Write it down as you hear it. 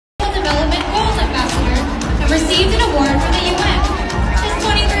received an award from the UN. This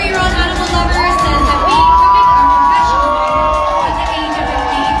 23-year-old animal lover says that being perfect or professional at the age of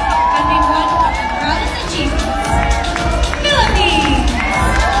 15 has been one of her proudest achievements. Philippines!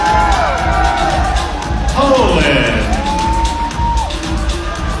 Poland!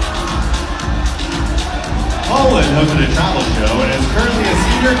 Poland hosted a travel show and is currently a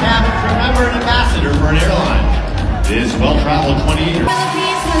senior cabin crew member and ambassador for an airline. This well-traveled 28-year-old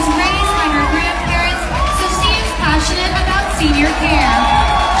Philippines was raised by her grandparents, so she is passionate about senior care.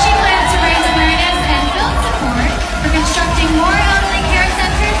 She plans to raise awareness and build support for constructing more elderly care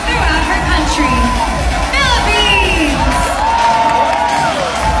centers throughout her country. Philippines!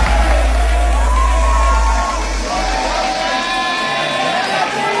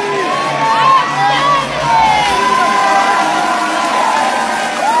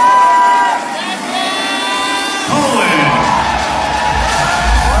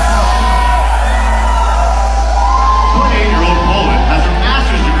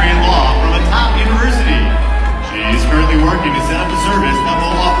 working to set up a service that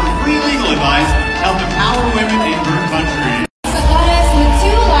will offer free legal advice to help empower women in her country. A goddess with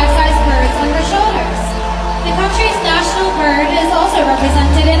two life-size birds on her shoulders. The country's national bird is also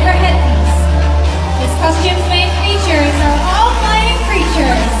represented in her headpiece. This costume's main features are all flying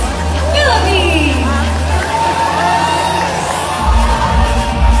creatures. Philippines!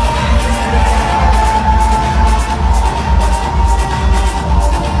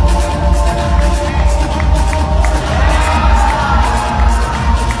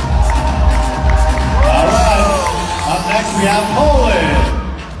 We have Poland.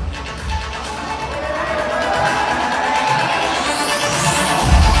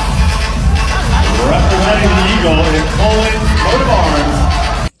 Representing the eagle in Poland's coat of arms.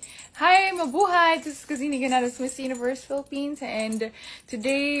 Hi, mabuhay! This is Gazini, Ganados, Miss Universe Philippines, and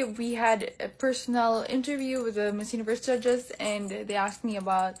today we had a personal interview with the Miss Universe judges, and they asked me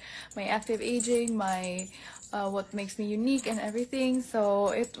about my active aging, my what makes me unique and everything. So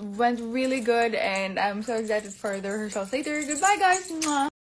it went really good, and I'm so excited for the rehearsals later. Goodbye, guys! Mwah.